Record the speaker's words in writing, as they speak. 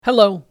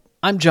Hello,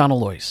 I'm John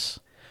Alois.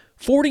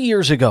 40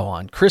 years ago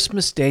on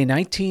Christmas Day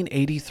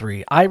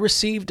 1983, I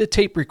received a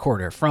tape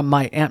recorder from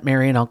my Aunt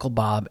Mary and Uncle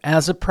Bob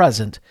as a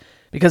present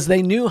because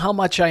they knew how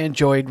much I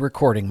enjoyed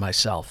recording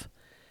myself.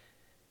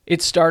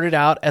 It started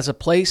out as a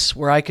place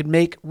where I could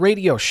make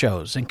radio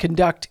shows and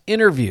conduct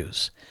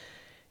interviews.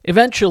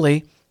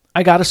 Eventually,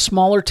 I got a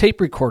smaller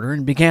tape recorder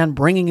and began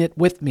bringing it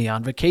with me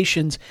on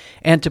vacations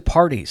and to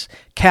parties,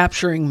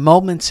 capturing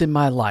moments in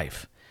my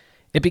life.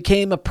 It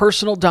became a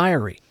personal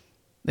diary.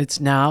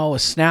 It's now a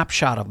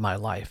snapshot of my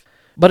life,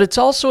 but it's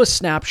also a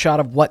snapshot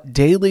of what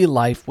daily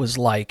life was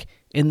like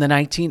in the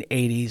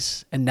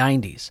 1980s and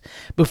 90s,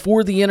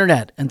 before the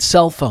internet and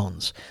cell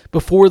phones,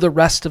 before the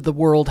rest of the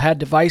world had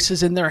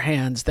devices in their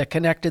hands that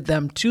connected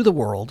them to the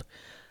world.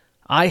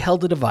 I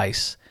held a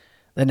device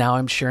that now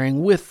I'm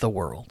sharing with the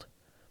world.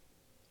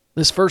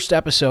 This first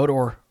episode,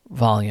 or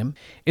volume,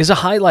 is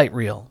a highlight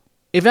reel.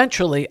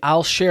 Eventually,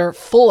 I'll share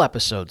full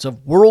episodes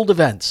of world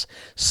events,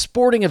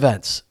 sporting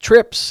events,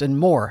 trips, and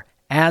more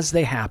as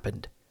they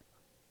happened.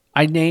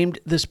 I named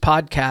this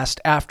podcast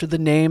after the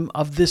name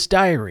of this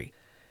diary.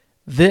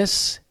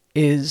 This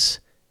is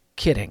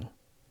Kidding.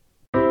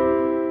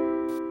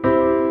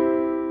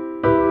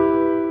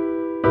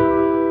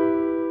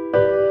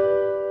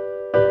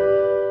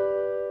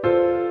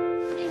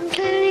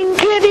 Kidding.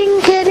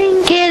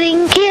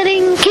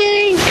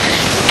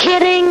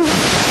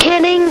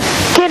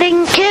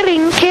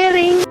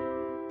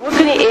 What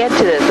can you add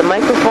to this? A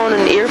microphone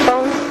and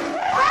earphones?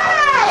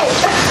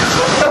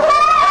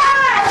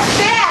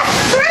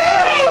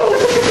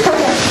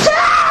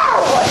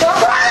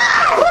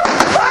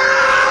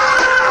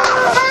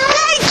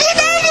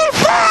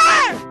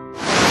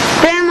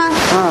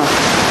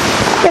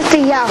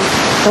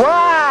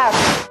 Wow!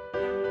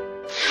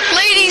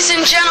 Ladies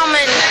and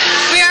gentlemen,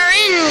 we are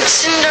in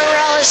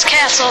Cinderella's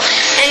castle,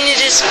 and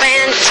it is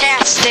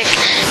fantastic.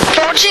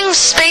 Approaching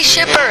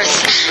Spaceship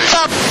Earth,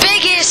 the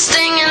biggest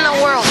thing in the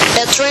world.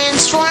 The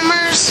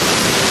Transformers,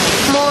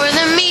 more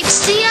than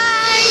meets the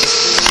eye.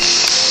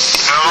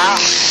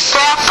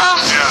 Grandpa?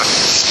 Yeah.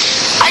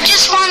 I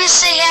just want to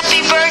say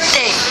happy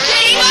birthday.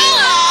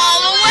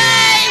 All the way!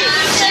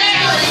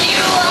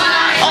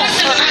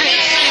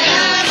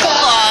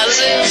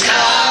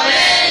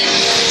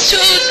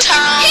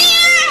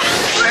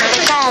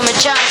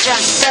 John,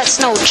 that's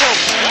no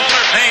joke.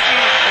 Walter Payton,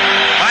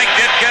 Mike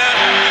Ditka,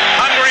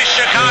 Hungry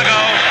Chicago,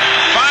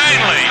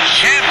 finally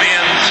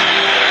champions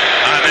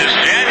on this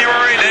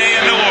January day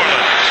in New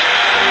Orleans.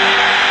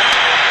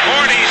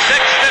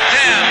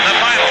 46-10, the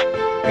final.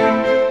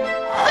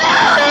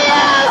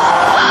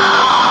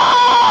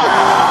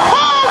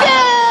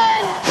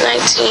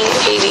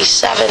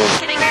 1987.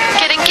 Kidding.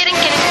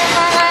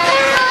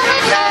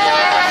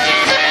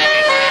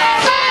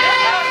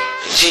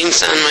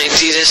 Jeans on my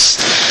Adidas,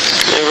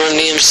 my Run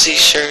DMC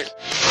shirt,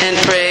 and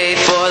prayed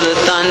for the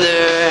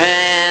thunder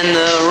and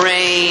the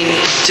rain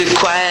to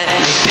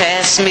quietly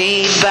pass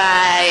me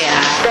by.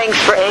 Thanks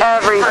for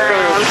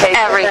everything.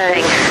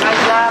 Everything.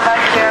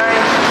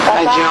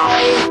 Bye, Joe.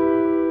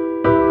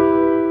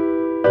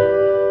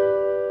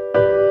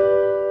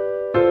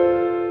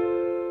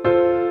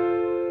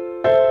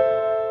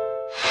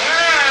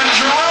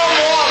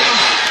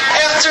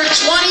 After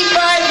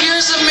 25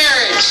 years of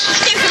marriage.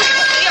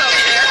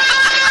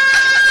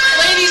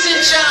 Ladies and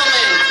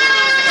gentlemen,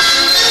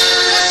 Mr.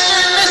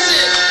 and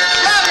Mrs.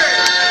 Robert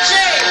J.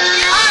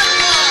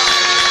 Oswald.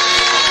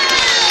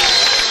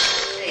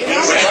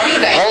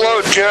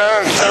 Hello,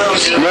 John.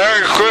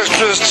 Merry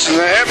Christmas and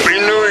a Happy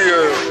New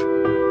Year.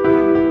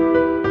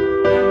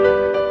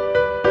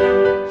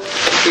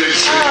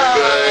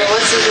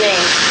 What's his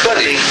name?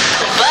 Buddy.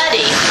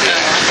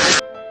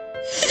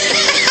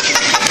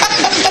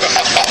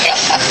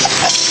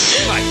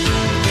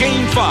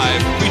 Game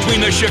 5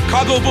 between the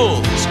Chicago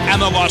Bulls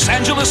and the Los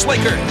Angeles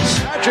Lakers.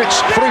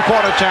 Magic's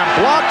three-point attempt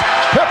blocked.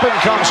 Pippen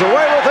comes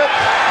away with it.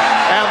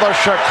 And the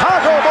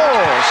Chicago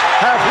Bulls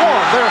have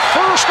won their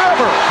first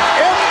ever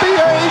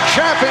NBA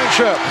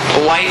championship.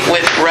 White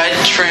with red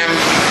trim.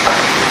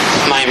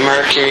 My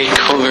Mercury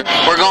Cougar.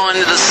 We're going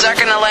to the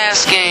second to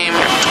last game.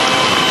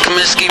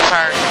 Comiskey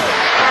Park.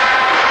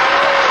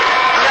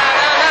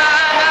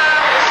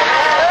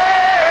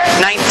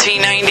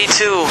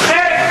 1992.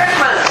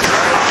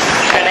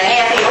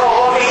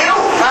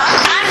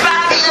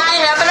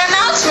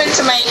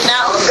 To make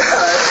now.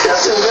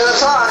 That's a good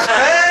talk.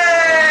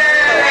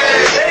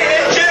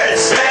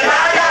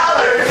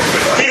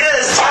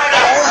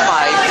 Oh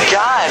my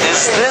God,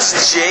 is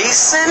this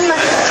Jason?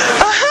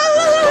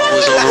 It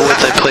was over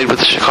with. I played with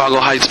the Chicago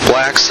Heights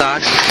Black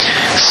Sox,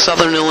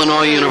 Southern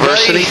Illinois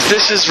University.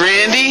 This is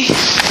Randy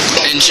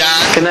and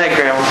John. Good night,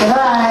 Grandma.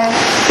 Bye.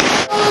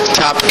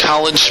 Top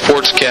college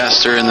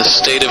sportscaster in the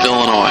state of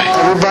Illinois.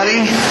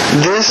 Everybody,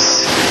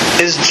 this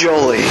is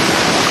Jolie.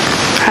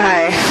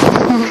 Hi.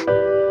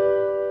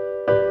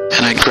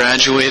 And I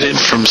graduated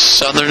from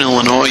Southern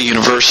Illinois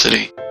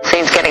University. Say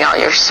means getting all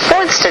your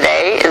sports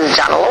today is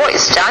John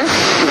Alois. John?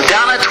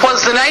 Donna,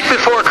 'twas the night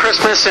before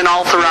Christmas and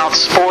all throughout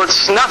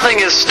sports.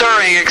 Nothing is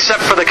stirring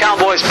except for the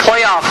Cowboys'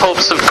 playoff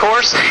hopes, of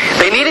course.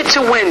 They needed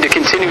to win to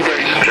continue their...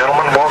 Ladies and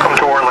gentlemen, welcome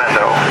to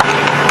Orlando.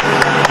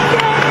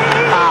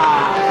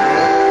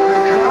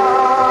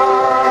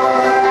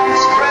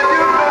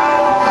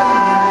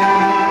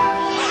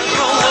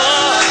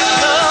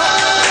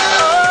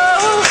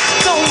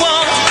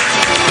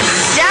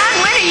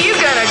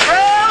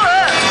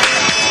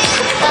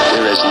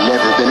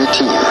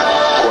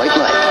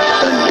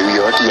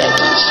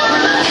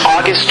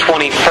 August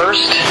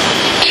 21st,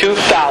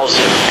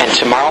 2000, and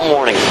tomorrow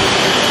morning,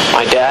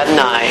 my dad and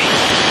I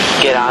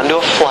get onto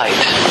a flight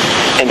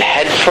and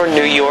head for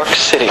New York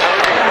City.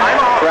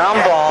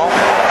 Ground ball,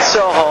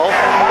 Soho,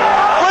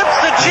 flips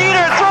the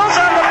cheater, throws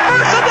on the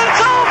first, and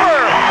it's over!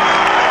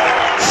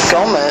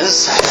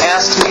 Gomez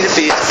asked me to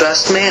be his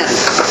best man.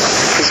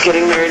 He's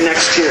getting married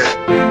next year.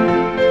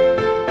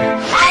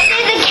 I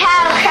think the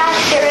cow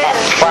crossed the river.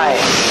 Why?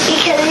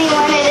 Because he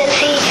wanted to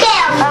see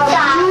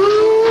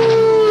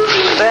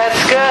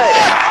That's good.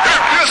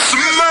 You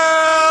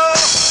smell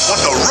what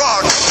the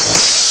Rock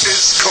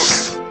is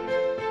cooking.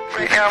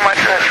 Right now I'm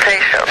watching the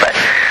space show, but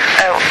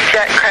a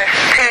jet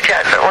crashed, 2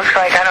 jets, it looks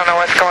like, I don't know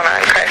what's going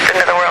on, crashed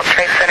into the World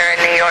Trade Center in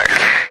New York.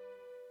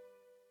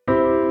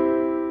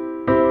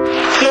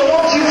 So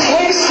won't you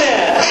please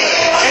stand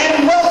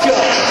and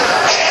welcome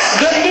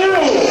the new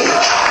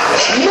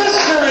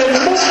Mr.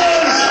 and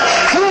Mrs.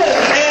 Cliff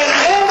and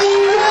Andy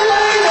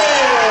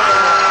Raymond.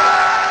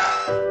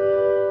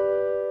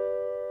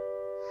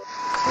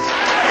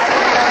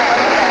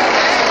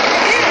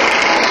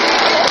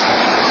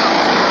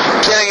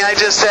 Kidding, I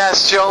just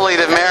asked Jolie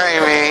to marry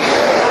me.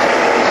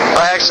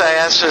 Well, actually, I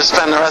asked her to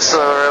spend the rest of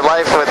her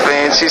life with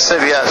me, and she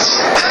said yes.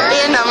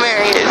 And I'm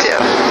married to you.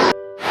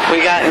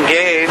 We got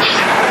engaged.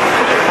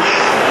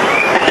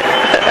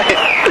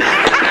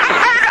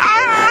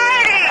 I'm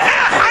ready!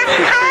 I'm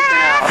so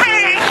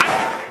happy!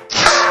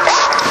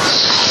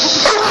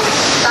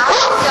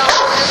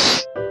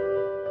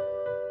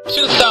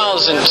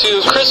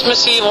 2002,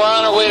 Christmas Eve, we're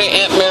on our way to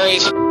Aunt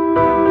Mary's.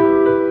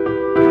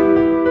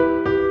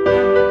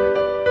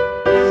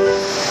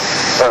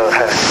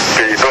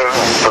 Happy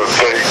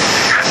birthday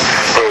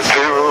to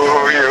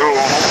you,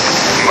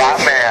 my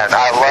man. I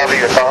love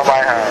you with all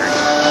my heart.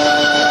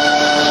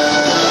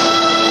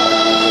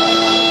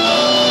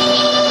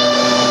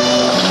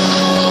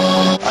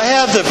 I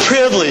have the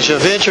privilege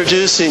of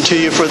introducing to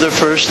you for the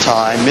first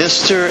time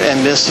Mr.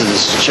 and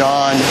Mrs.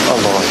 John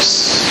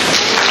Alois.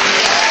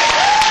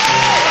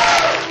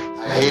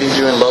 I hated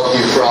you and loved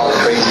you for all the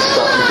crazy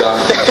stuff you've done.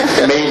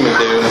 It made me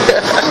do,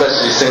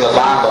 especially sing the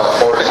Bamba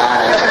 4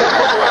 times.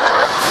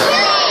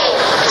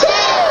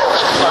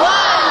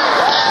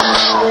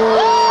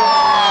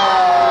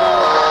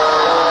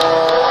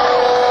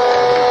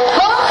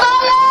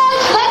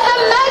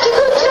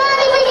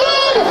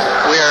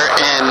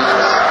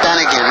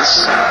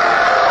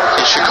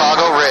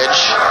 Chicago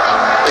Ridge.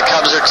 The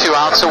Cubs are 2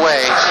 outs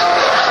away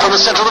from the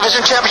Central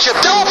Division Championship.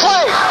 Double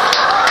play!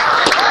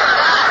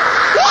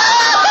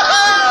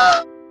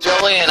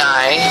 Jolie and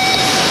I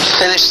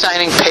finished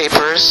signing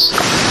papers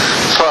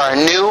for our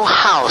new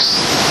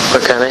house.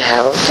 We're gonna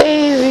have a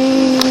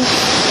baby.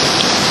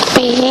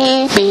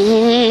 Baby.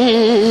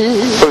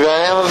 We're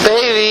gonna have a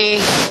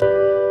baby.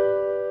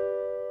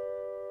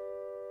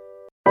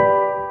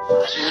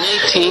 June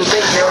 18th,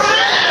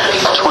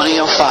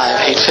 2005,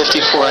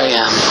 8:54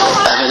 a.m.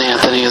 Evan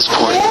Anthony is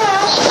born.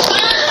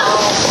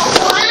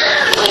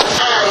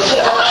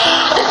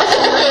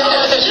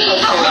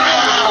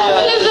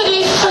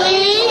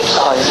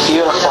 Oh, he's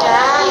beautiful.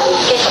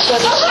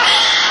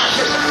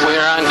 We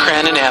are on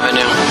Crandon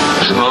Avenue.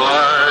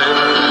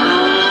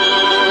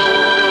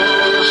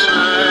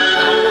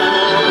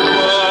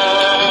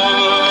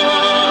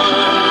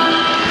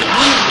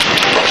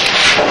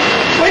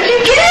 What'd you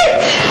get?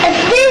 A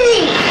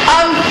Disney.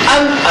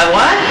 A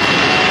what?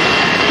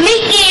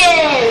 Mickey.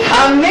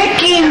 A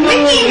Mickey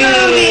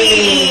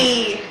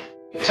movie.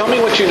 Tell me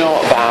what you know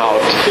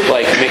about,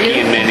 like, Mickey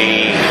and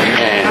Minnie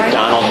and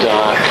Donald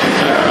Duck.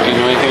 Do you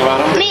know anything about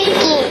them? Mickey.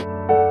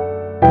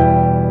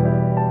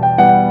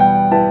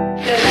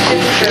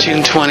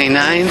 June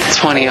 29th,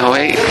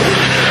 2008.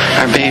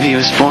 Our baby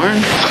was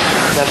born.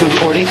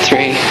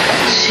 7:43.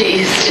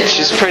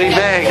 She's pretty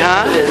big,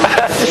 huh?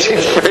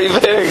 She's pretty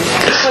big.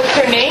 What's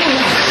her name?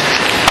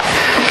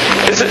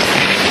 Is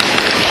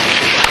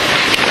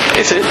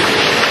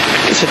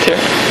it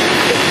Tara?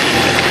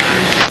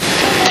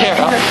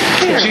 Tara.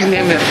 She's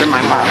named after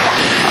my mom.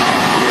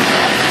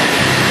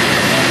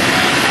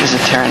 Is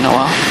it Tara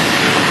Noel?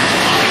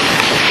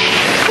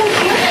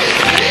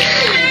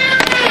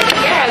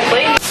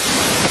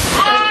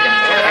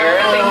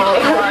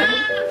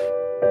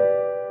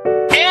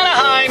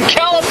 Anaheim,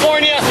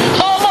 California,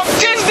 home of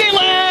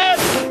Disneyland!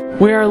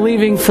 We are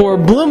leaving for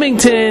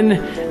Bloomington,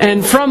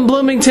 and from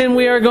Bloomington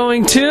we are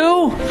going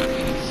to...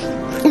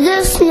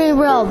 Disney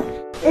World.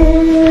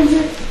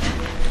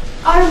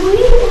 Are we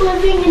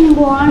living in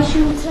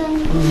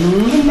Washington?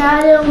 And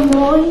not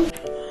Illinois?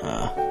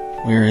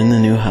 We're in the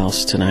new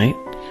house tonight.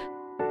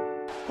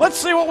 Let's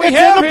see what we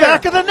have here. It's in the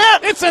back of the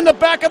net. It's in the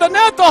back of the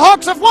net. The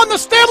Hawks have won the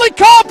Stanley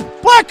Cup.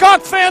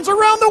 Blackhawk fans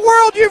around the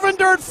world, you've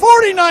endured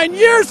 49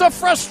 years of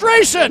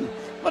frustration,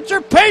 but your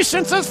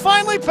patience has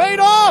finally paid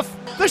off.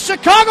 The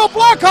Chicago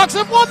Blackhawks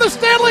have won the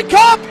Stanley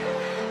Cup.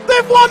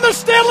 They've won the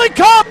Stanley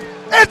Cup.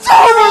 It's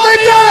over. They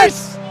did it.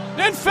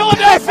 In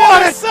Philadelphia,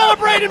 they're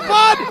celebrating,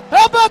 Bud.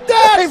 How about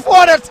that? They've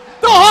won it.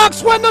 The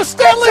Hawks win the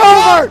Stanley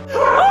Cup.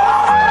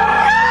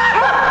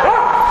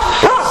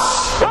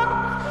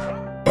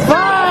 5, 4,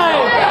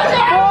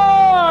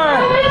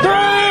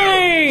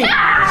 3,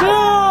 2,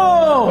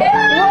 1.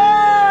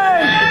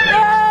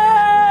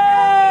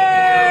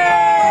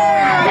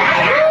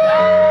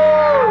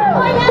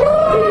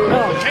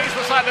 Chase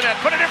beside the net,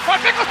 put it in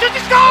front. Bickle shoots,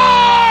 he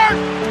scores!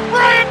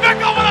 Brian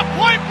Bickle with a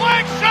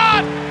point-blank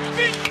shot.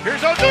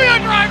 Here's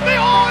Oduya drive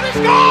the hole and he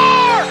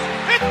scores!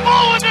 It's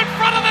Boland in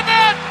front of the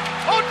net.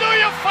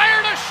 Oduya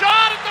fired a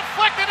shot and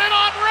deflected it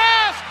on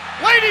rest.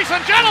 Ladies and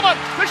gentlemen,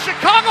 the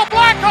Chicago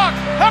Blackhawks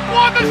have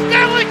won the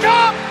Stanley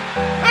Cup!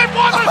 They've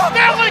won the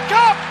Stanley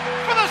Cup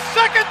for the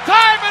second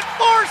time in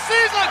 4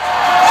 seasons!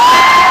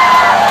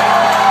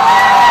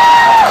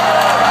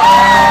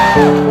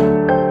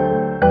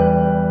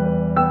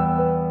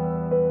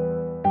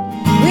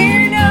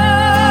 We're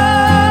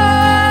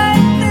not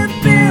the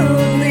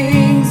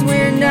buildings,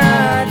 we're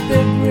not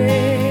the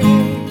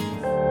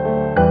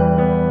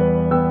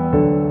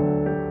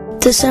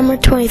bricks. December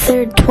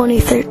 23rd,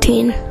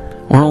 2013.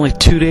 We're only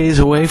 2 days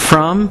away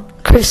from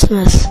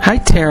Christmas. Hi,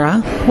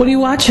 Tara. What are you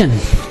watching?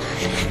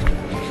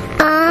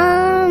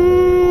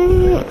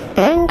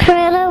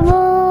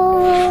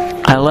 Incredible.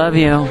 I love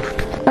you.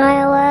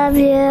 I love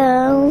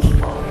you.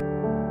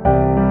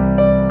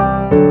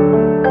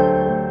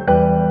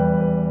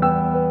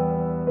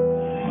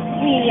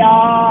 We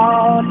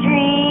all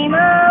dream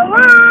a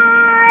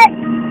lot.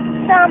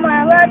 Some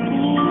are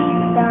lucky,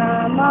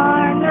 some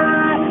are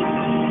not.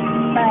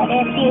 But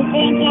if you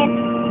think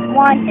it's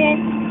wanted,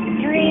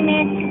 dream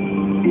it,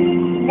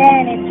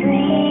 then it's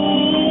real.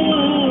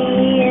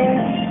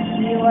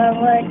 You are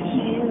what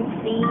you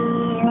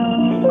feel.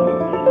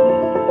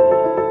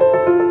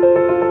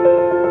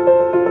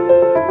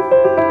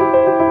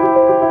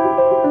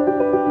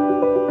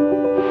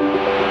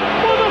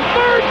 For the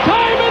third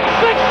time in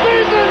 6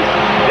 seasons,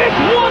 it's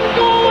 1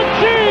 goal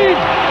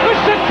achieved. The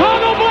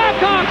Chicago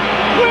Blackhawks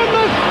win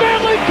the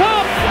Stanley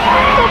Cup.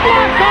 The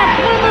Blackhawks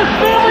win the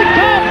Stanley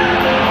Cup.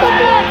 The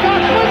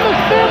Blackhawks win the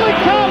Stanley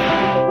Cup.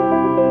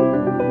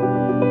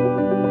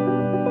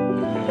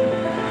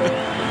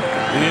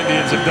 The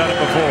Indians have done it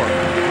before.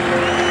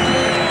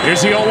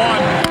 Here's the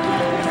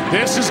 0-1.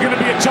 This is going to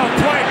be a tough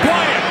play.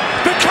 Bryant,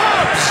 the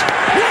Cubs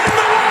win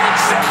the World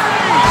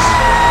Series.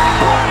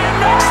 Bryant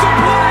makes the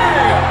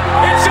play.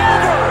 It's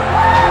over.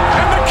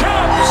 And the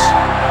Cubs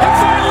have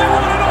finally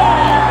won it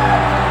all.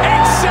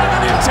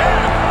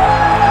 8-7-10.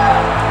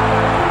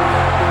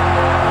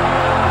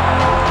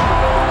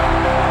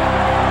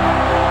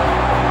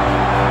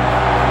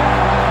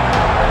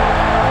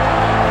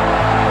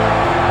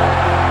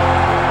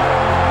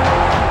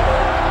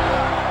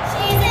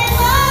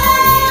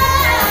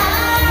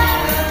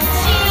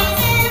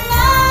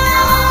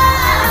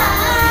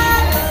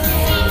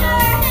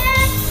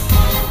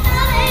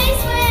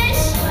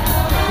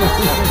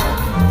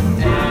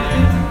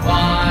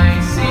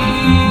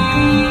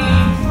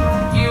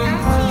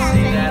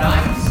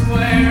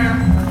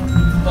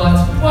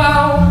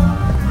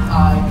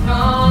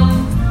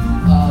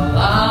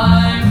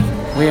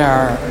 We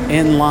are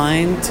in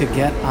line to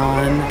get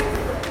on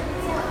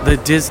the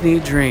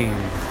Disney Dream.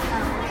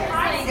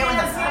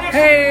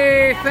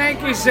 Hey,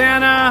 thank you,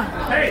 Santa.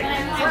 Hey,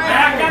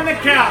 back on the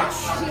couch.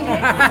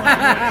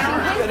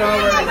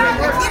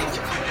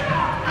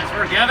 That's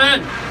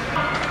forgiven.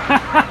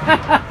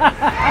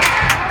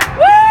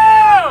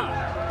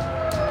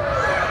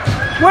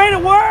 Woo! Way to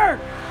work.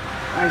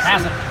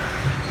 Pass it.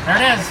 There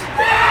it is.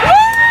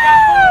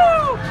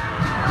 Woo!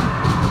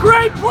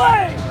 Great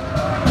play.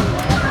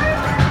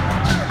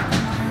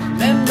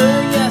 Remember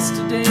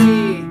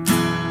yesterday,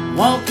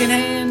 walking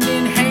hand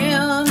in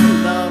hand,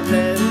 love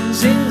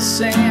letters in the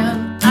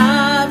sand.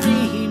 I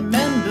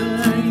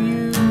remember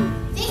you.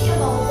 Think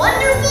of a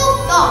wonderful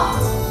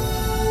thought.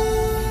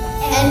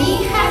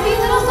 Any happy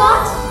little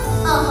thought?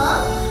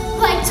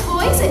 Like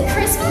toys at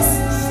Christmas?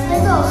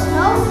 Little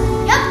snow?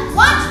 Yep,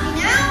 watch me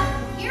now.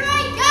 Here I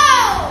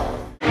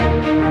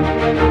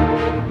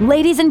go.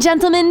 Ladies and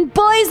gentlemen,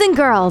 boys and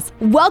girls,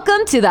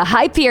 welcome to the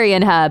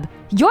Hyperion Hub,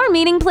 your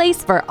meeting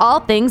place for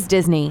all things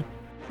Disney.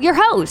 Your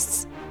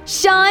hosts,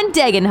 Sean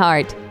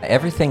Degenhart.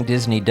 Everything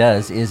Disney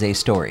does is a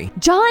story.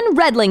 John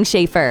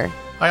Redling-Schaefer.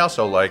 I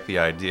also like the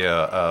idea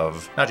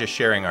of not just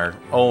sharing our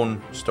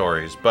own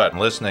stories, but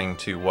listening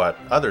to what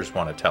others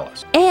want to tell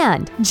us.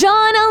 And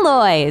John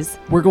Alois.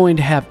 We're going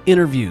to have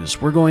interviews.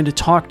 We're going to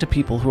talk to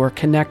people who are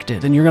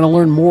connected, and you're going to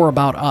learn more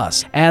about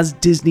us as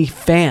Disney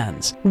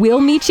fans. We'll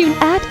meet you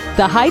at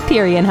the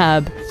Hyperion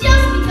Hub. Just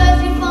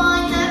because you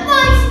find that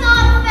life's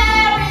not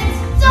fair,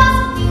 it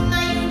doesn't mean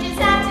that you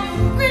just have to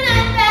grin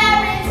at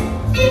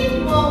parents. If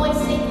you always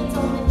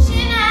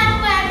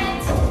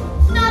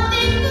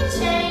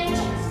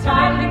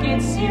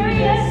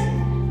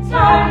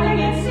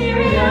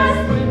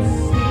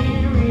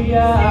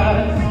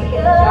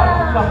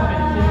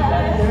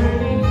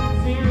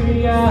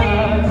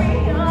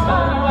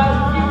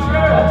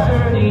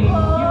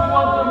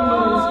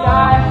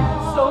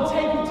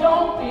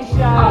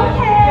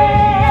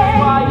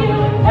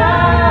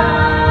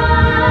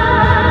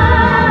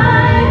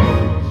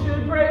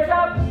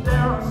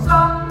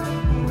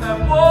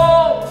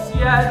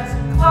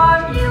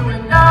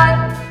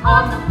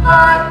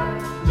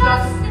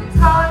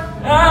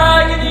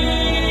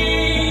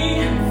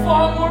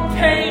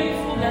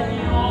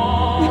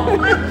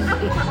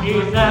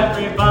He's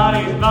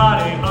everybody's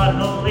body, but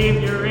he'll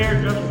leave your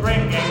eardrums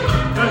ringing.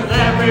 Cause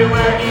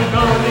everywhere he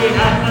goes, he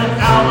has to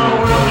tell the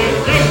world he's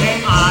singing.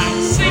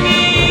 I'm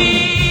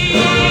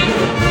singing.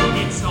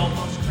 It's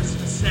almost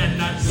Christmas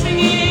and I'm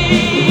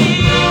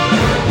singing.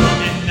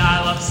 And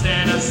I love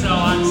Santa, so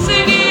I'm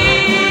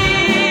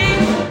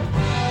singing.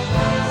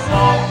 So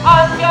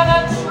I'm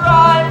gonna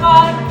try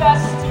my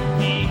best to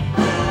be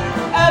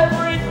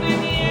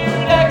everything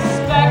you'd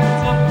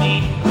expect of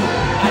me.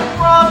 I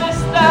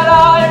promise that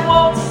I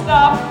won't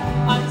stop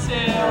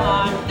until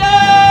I'm dead.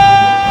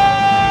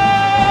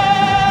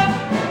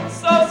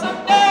 So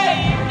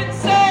someday you can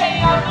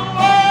say I'm the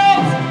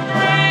world's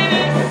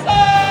greatest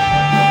son.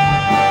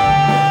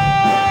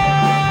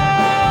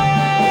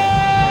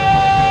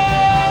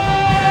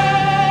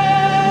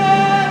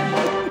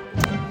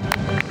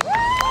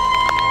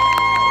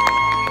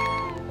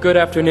 Good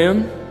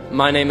afternoon.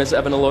 My name is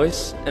John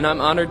Alois, and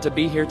I'm honored to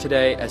be here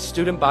today as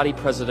student body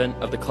president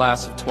of the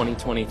class of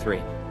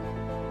 2023.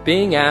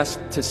 Being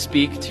asked to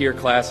speak to your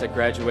class at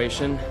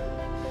graduation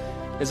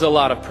is a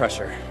lot of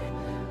pressure.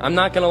 I'm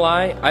not gonna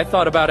lie, I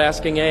thought about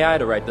asking AI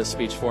to write this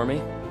speech for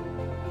me.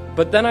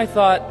 But then I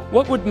thought,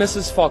 what would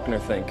Mrs. Faulkner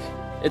think?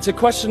 It's a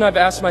question I've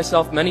asked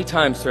myself many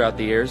times throughout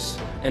the years,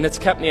 and it's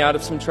kept me out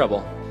of some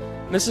trouble.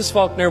 Mrs.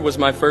 Faulkner was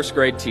my first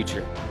grade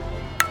teacher.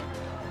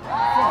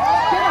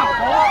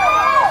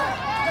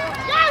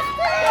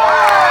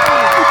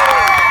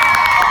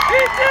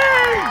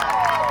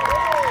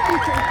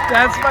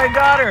 That's my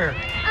daughter.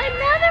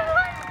 Another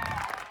one?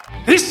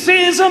 This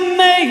is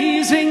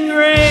amazing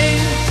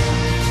grace.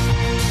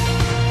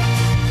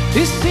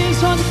 This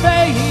is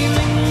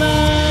unfailing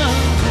love.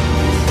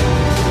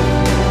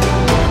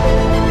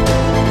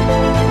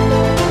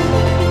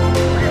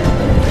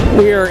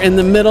 We are in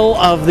the middle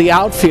of the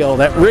outfield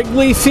at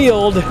Wrigley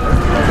Field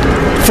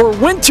for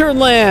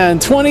Winterland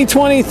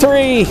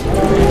 2023.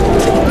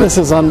 This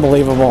is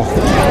unbelievable.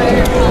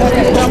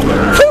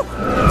 Whew.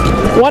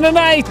 What a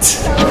night!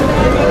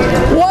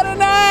 What